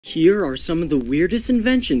Here are some of the weirdest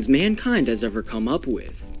inventions mankind has ever come up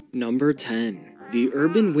with. Number 10. The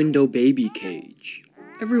Urban Window Baby Cage.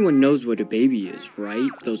 Everyone knows what a baby is, right?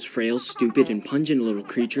 Those frail, stupid, and pungent little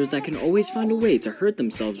creatures that can always find a way to hurt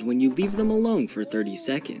themselves when you leave them alone for 30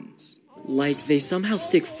 seconds. Like they somehow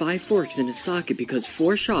stick 5 forks in a socket because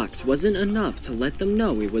 4 shocks wasn't enough to let them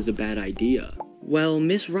know it was a bad idea. Well,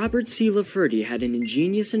 Miss Robert C. Lafferty had an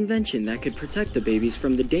ingenious invention that could protect the babies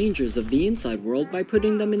from the dangers of the inside world by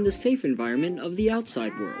putting them in the safe environment of the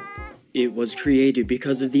outside world. It was created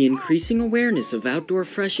because of the increasing awareness of outdoor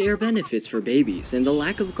fresh air benefits for babies and the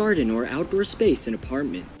lack of garden or outdoor space in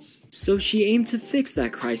apartments. So she aimed to fix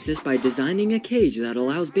that crisis by designing a cage that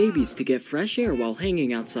allows babies to get fresh air while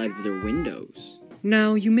hanging outside of their windows.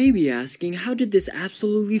 Now, you may be asking, how did this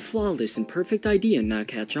absolutely flawless and perfect idea not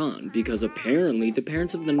catch on? Because apparently the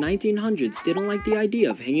parents of the 1900s didn't like the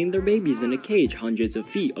idea of hanging their babies in a cage hundreds of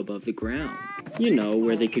feet above the ground. You know,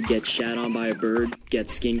 where they could get shat on by a bird,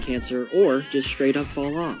 get skin cancer, or just straight up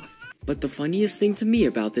fall off. But the funniest thing to me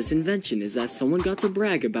about this invention is that someone got to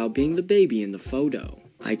brag about being the baby in the photo.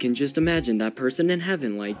 I can just imagine that person in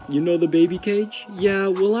heaven like, you know the baby cage? Yeah,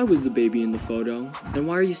 well I was the baby in the photo. Then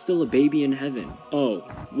why are you still a baby in heaven? Oh,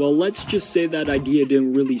 well let's just say that idea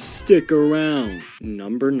didn't really stick around.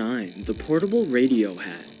 Number 9. The Portable Radio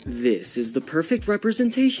Hat. This is the perfect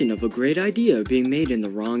representation of a great idea being made in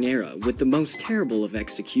the wrong era with the most terrible of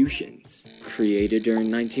executions. Created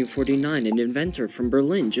during 1949, an inventor from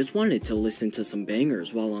Berlin just wanted to listen to some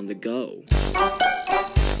bangers while on the go.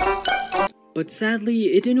 But sadly,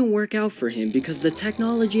 it didn't work out for him because the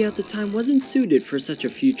technology at the time wasn't suited for such a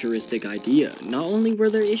futuristic idea. Not only were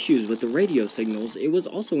there issues with the radio signals, it was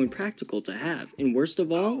also impractical to have, and worst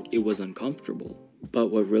of all, it was uncomfortable. But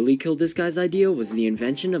what really killed this guy's idea was the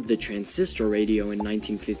invention of the transistor radio in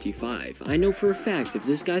 1955. I know for a fact if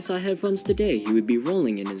this guy saw headphones today, he would be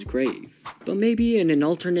rolling in his grave. But maybe in an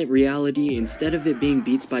alternate reality, instead of it being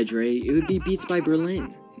Beats by Dre, it would be Beats by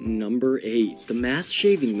Berlin. Number 8. The Mass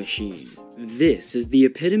Shaving Machine. This is the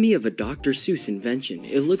epitome of a Dr. Seuss invention.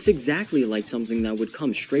 It looks exactly like something that would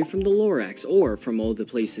come straight from the Lorax or from All the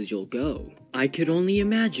Places You'll Go. I could only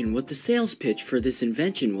imagine what the sales pitch for this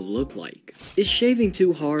invention would look like. Is shaving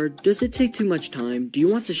too hard? Does it take too much time? Do you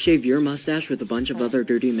want to shave your mustache with a bunch of other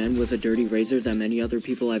dirty men with a dirty razor that many other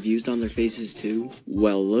people have used on their faces too?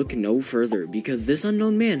 Well, look no further, because this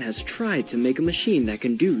unknown man has tried to make a machine that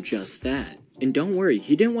can do just that. And don't worry,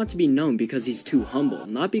 he didn't want to be known because he's too humble,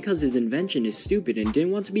 not because his invention is stupid and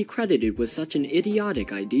didn't want to be credited with such an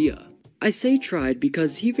idiotic idea. I say tried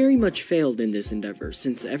because he very much failed in this endeavor,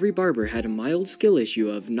 since every barber had a mild skill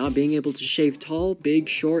issue of not being able to shave tall, big,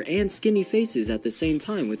 short, and skinny faces at the same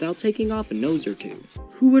time without taking off a nose or two.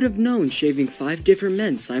 Who would have known shaving 5 different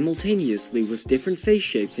men simultaneously with different face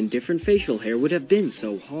shapes and different facial hair would have been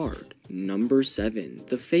so hard? Number 7.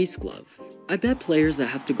 The Face Glove. I bet players that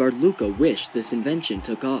have to guard Luka wish this invention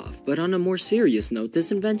took off, but on a more serious note,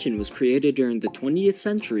 this invention was created during the 20th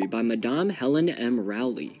century by Madame Helen M.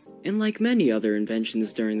 Rowley. And like many other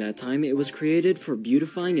inventions during that time, it was created for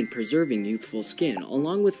beautifying and preserving youthful skin,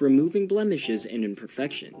 along with removing blemishes and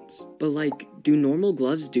imperfections. But like, do normal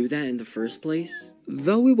gloves do that in the first place?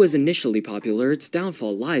 Though it was initially popular, its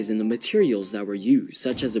downfall lies in the materials that were used,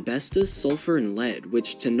 such as asbestos, sulfur, and lead,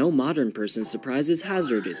 which to no modern person's surprise is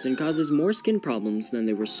hazardous and causes more skin problems than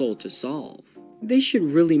they were sold to solve. They should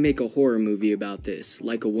really make a horror movie about this,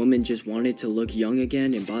 like a woman just wanted to look young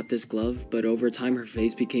again and bought this glove, but over time her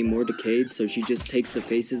face became more decayed, so she just takes the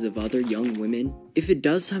faces of other young women. If it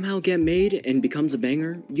does somehow get made and becomes a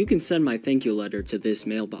banger, you can send my thank you letter to this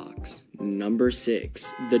mailbox. Number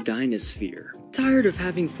 6. The Dynasphere. Tired of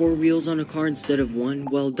having 4 wheels on a car instead of 1?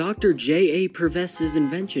 Well, Dr. J.A. Purves's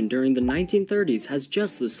invention during the 1930s has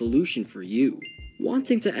just the solution for you.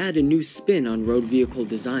 Wanting to add a new spin on road vehicle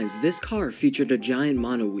designs, this car featured a giant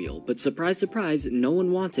monowheel, but surprise surprise, no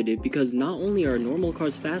one wanted it because not only are normal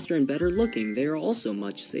cars faster and better looking, they are also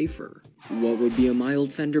much safer. What would be a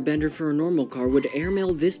mild fender bender for a normal car would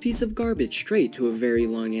airmail this piece of garbage straight to a very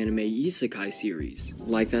long anime isekai series.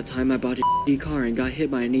 Like that time I bought a shitty car and got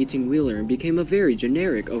hit by an 18-wheeler and became a very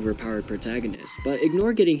generic overpowered protagonist, but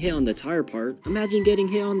ignore getting hit on the tire part, imagine getting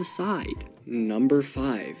hit on the side. Number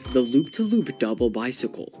 5. The Loop-to-Loop Double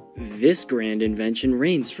Bicycle. This grand invention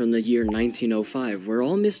reigns from the year 1905, where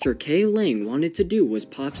all Mr. K. Lang wanted to do was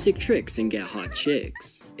pop sick tricks and get hot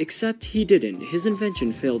chicks. Except he didn't. His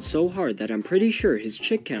invention failed so hard that I'm pretty sure his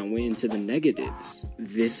chick count went into the negatives.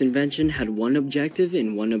 This invention had one objective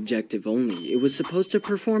and one objective only. It was supposed to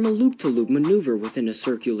perform a loop-to-loop maneuver within a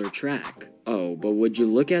circular track. Oh, but would you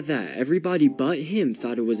look at that, everybody but him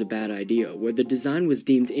thought it was a bad idea, where the design was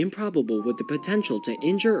deemed improbable with the potential to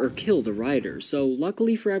injure or kill the writer, so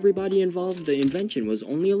luckily for everybody involved, the invention was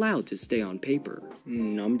only allowed to stay on paper.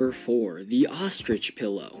 Number 4. The ostrich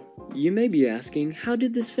pillow. You may be asking, how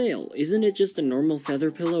did this fail? Isn't it just a normal feather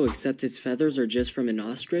pillow except its feathers are just from an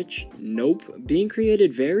ostrich? Nope. Being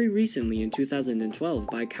created very recently in 2012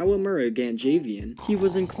 by Kawamura Ganjavian, he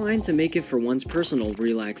was inclined to make it for one's personal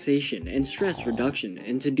relaxation and stress reduction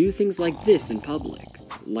and to do things like this in public.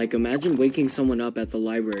 Like imagine waking someone up at the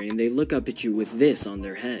library and they look up at you with this on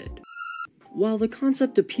their head. While the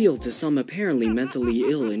concept appealed to some apparently mentally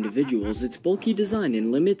ill individuals, its bulky design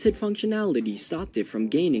and limited functionality stopped it from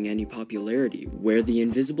gaining any popularity, where the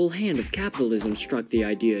invisible hand of capitalism struck the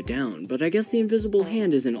idea down, but I guess the invisible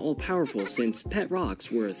hand isn't all-powerful since pet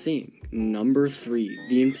rocks were a thing. Number 3.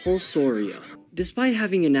 The Impulsoria. Despite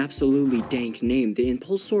having an absolutely dank name, the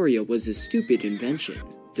Impulsoria was a stupid invention.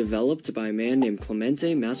 Developed by a man named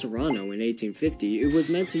Clemente Macerano in 1850, it was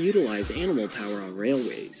meant to utilize animal power on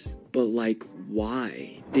railways. But like,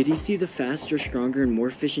 why? Did he see the faster, stronger, and more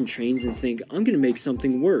efficient trains and think, I'm gonna make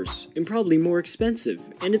something worse, and probably more expensive,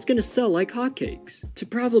 and it's gonna sell like hotcakes? To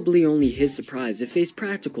probably only his surprise, it faced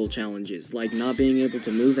practical challenges, like not being able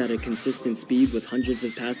to move at a consistent speed with hundreds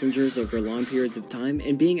of passengers over long periods of time,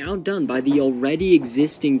 and being outdone by the already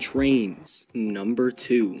existing trains. Number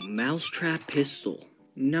 2. Mousetrap pistol.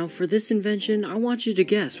 Now for this invention, I want you to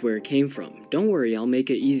guess where it came from. Don't worry, I'll make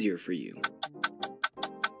it easier for you.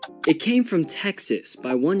 It came from Texas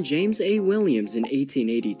by one James A. Williams in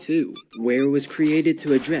 1882, where it was created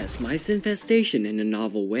to address mice infestation in a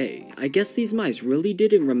novel way. I guess these mice really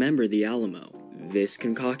didn't remember the Alamo. This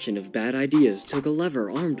concoction of bad ideas took a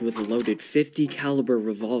lever armed with a loaded .50 caliber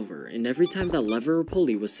revolver, and every time that lever or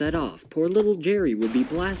pulley was set off, poor little Jerry would be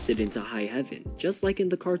blasted into high heaven, just like in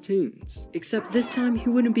the cartoons. Except this time he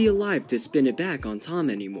wouldn't be alive to spin it back on Tom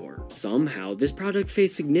anymore. Somehow, this product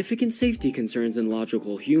faced significant safety concerns in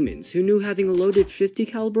logical humans, who knew having a loaded .50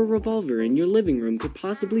 caliber revolver in your living room could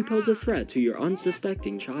possibly pose a threat to your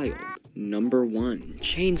unsuspecting child. Number 1.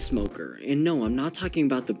 Chain smoker. And no, I'm not talking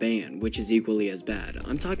about the band, which is equally as bad.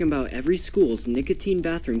 I'm talking about every school's nicotine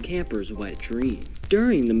bathroom camper's wet dream.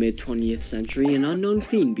 During the mid-20th century, an unknown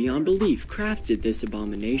fiend beyond belief crafted this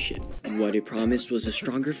abomination. What it promised was a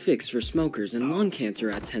stronger fix for smokers and lung cancer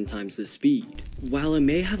at 10 times the speed. While it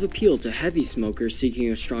may have appealed to heavy smokers seeking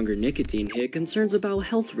a stronger nicotine hit, concerns about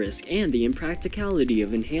health risk and the impracticality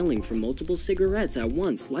of inhaling from multiple cigarettes at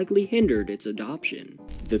once likely hindered its adoption.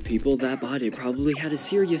 The people that bought it probably had a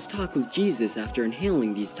serious talk with Jesus after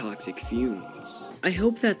inhaling these toxic fumes. I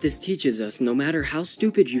hope that this teaches us no matter how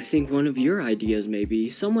stupid you think one of your ideas may be,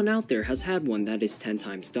 someone out there has had one that is 10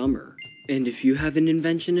 times dumber. And if you have an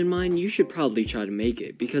invention in mind, you should probably try to make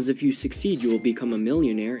it, because if you succeed you will become a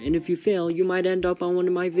millionaire, and if you fail you might end up on one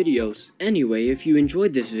of my videos. Anyway, if you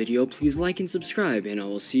enjoyed this video, please like and subscribe, and I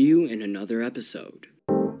will see you in another episode.